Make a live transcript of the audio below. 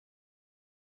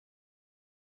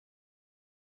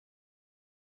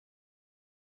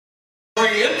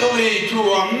bring Italy to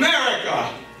America.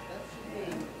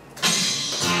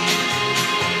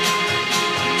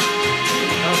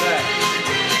 Okay.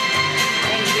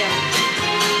 Thank you.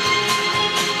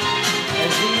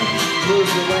 As he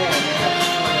moves away, I'm going to have to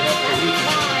point it up for you.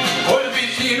 Col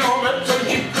vicino verso il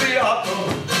cipriato,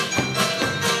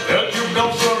 e il più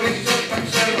bel sorriso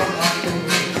spensierato,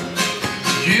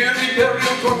 giri per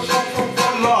il tuo sotto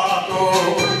parlato,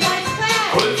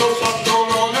 col tuo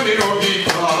sassolone di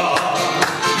novità.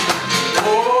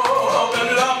 Oh,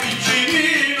 bella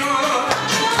piccinina,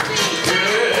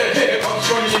 che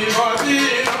passo ogni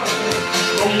mattina,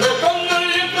 con le candele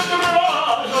che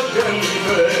troverà la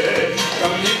gente,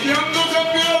 cannicchiando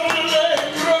sempre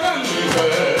allegramente.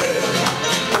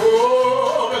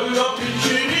 Oh, bella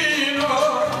piccinina,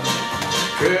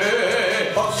 che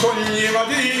passo ogni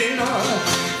mattina,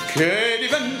 che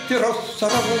diventi rossa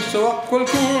rosso a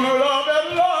qualcuno la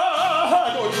bella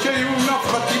dolce una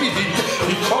frattività,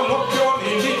 i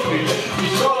colloquioni nitri, i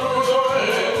saluto e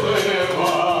te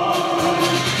va.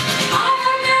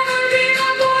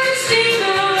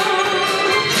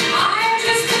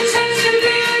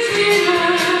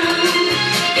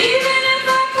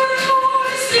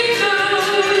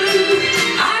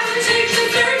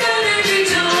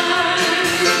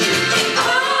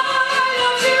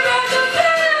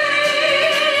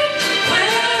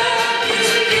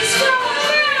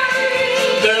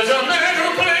 There's a man who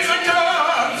plays a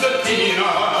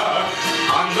concertina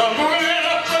on the moon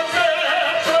at the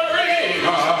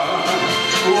Caterina,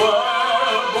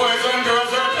 while boys and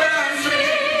girls are dancing,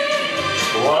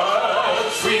 while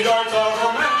sweethearts are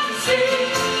romancing.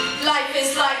 Life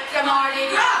is like a Mardi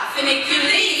Gras,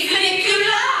 funiculi,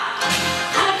 funicula.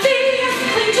 Happy as we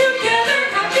play together,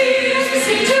 happy as we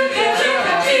sing together,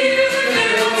 happy as the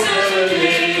fiddles sing.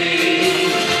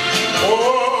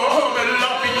 Oh,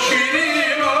 bella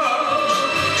piccinina,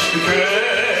 che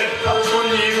passo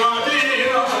ogni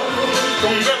mattina,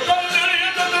 con le candele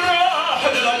che tra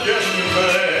la gente,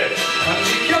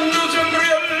 canticchiando sempre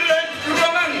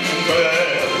allegramente.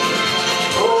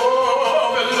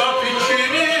 Oh, bella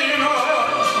piccinina,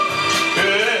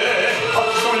 che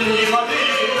passo ogni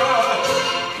mattina,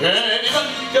 che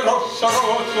diventi rossa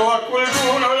rosso a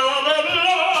qualcuno la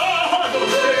bella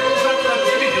dolce una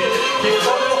frattività, ti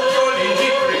colloquioni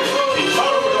nitri, ti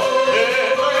saluto e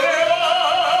te ne va.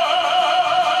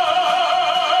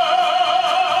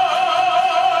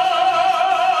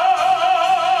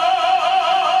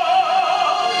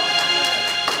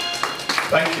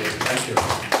 Thank you, thank you.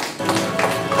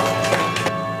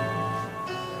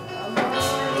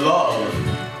 Love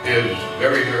is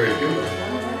very, very beautiful.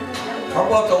 How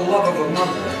about the love of a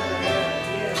mother?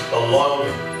 The love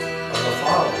of a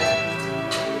father?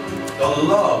 The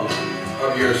love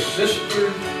of your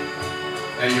sisters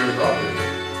and your brothers?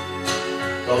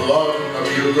 The love of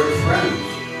your good friends?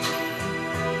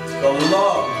 The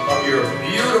love of your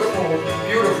beautiful,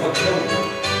 beautiful children?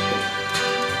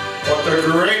 But the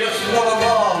greatest love of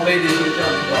all, ladies and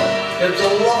gentlemen, is the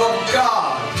love of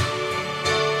God.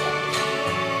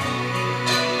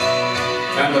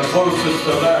 And the closest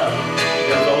to that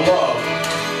is the love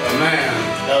a man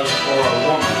has for a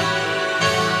woman.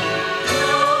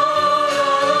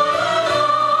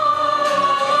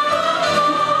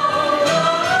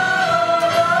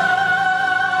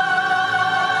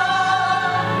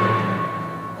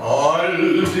 Al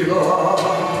di là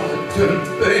del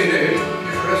bene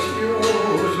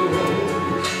prezioso,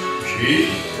 ci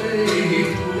sei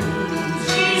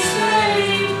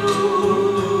tu,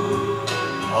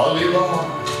 al di là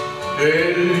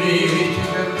dei limiti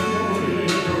del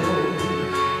mondo,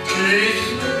 ci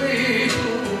sei tu,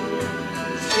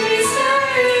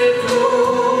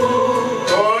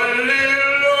 al di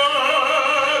là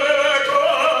delle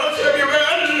cose più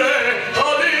belle,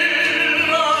 al di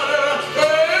là della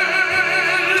stelle,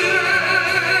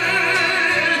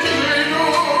 ci sei tu,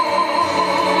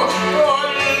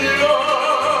 al di là,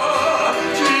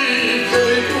 ci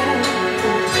sei tu,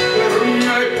 per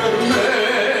me,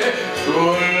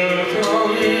 soltanto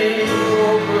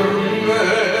per me,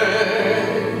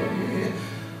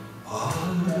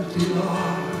 al di là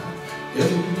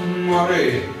del mare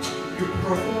più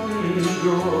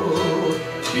profondo,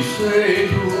 ci sei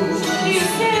tu,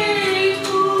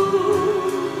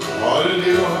 al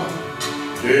di là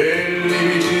dei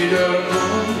limiti del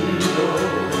mondo,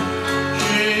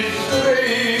 ci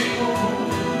sei tu,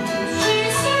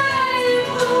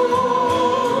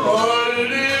 al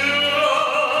di là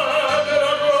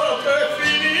della notte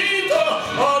finita,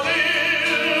 al di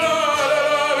là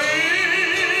della vita,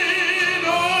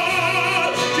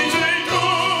 ci sei tu,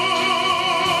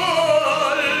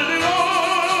 al di là,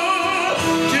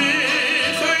 ci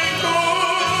sei tu.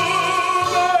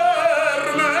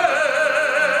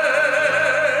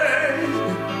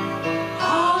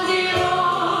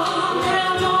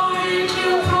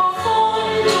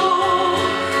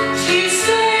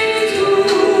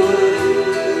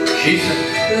 She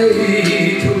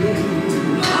say to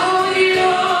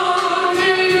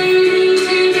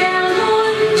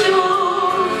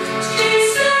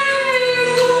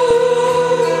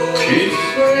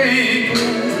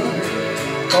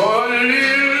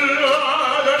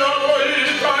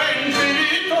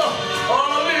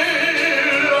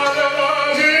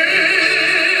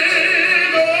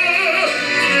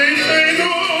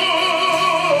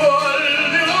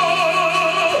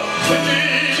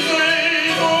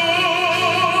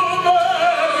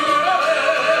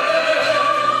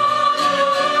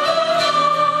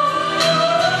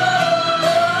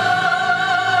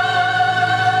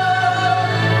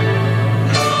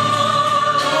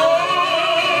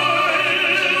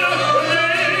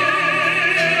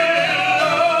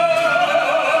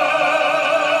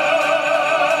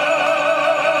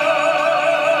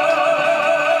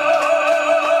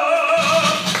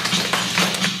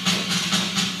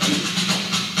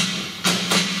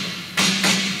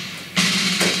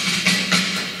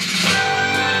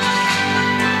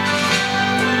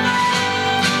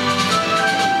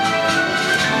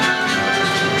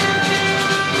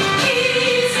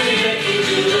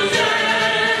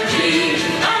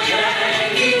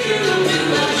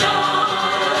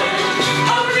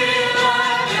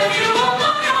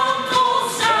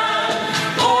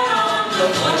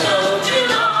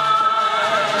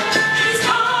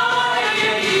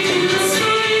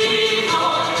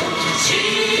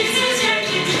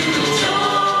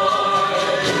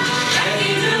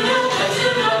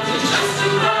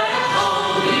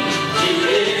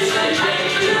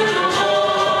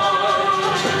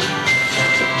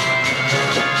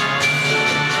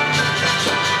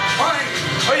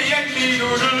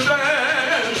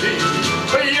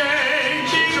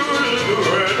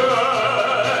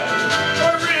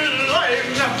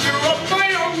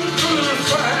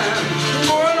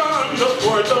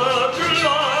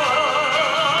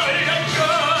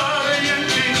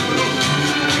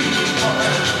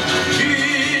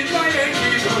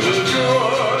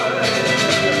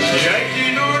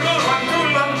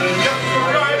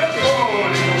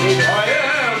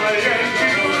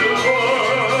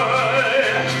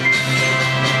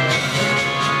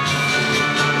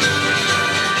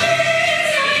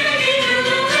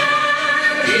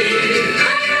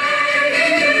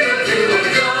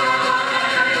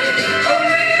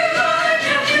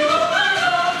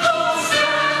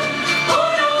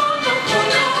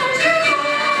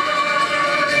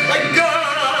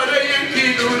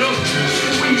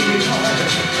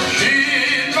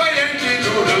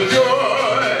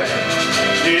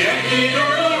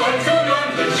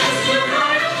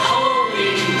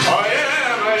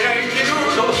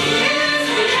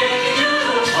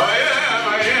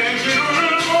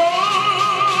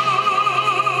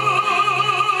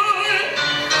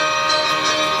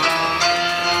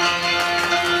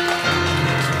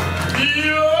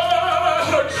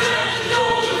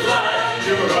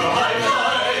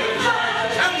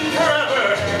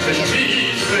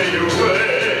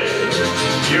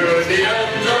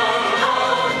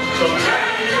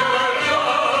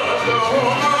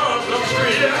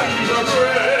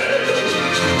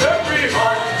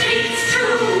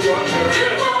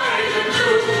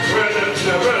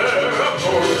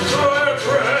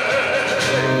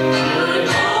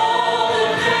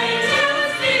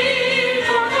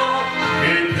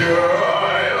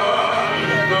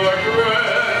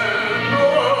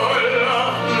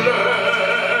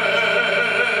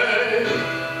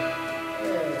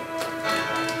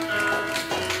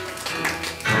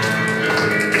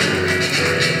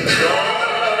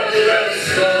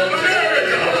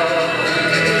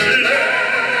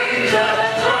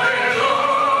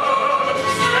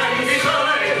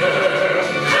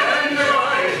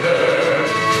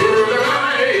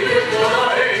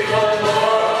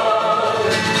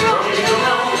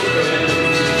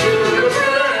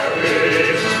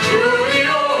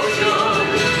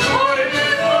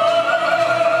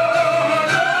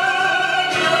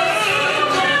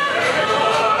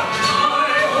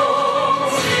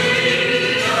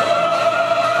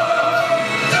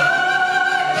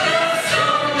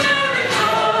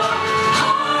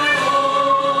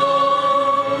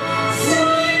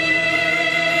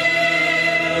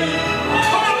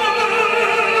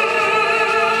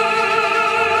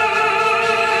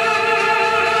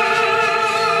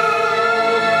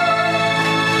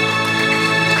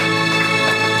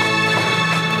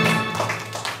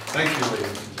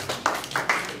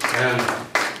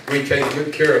we take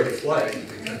good care of the flag,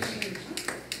 because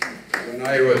when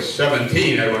I was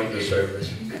 17, I went to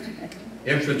service,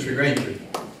 infantry ranger,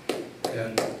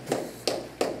 and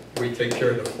we take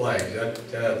care of the flag.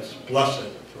 That's blessed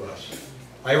to us.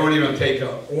 I won't even take an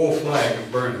old flag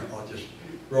and burn it. I'll just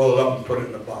roll it up and put it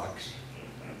in a box.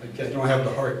 I just don't have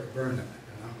the heart to burn it,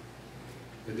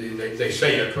 you know. They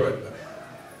say you could, but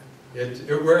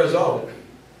it wears out.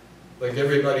 Like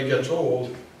everybody gets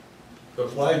old, the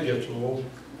flag gets old,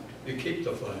 you keep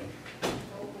the flag.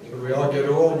 So we all get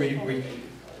old, we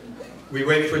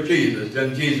wait for Jesus,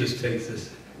 then Jesus takes us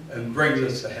and brings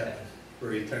us to heaven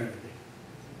for eternity.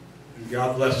 And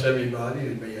God bless everybody,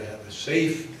 and may you have a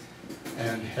safe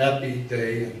and happy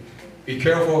day. And be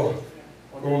careful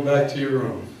going back to your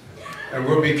room. And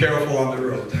we'll be careful on the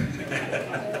road.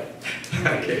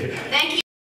 Okay. Thank you.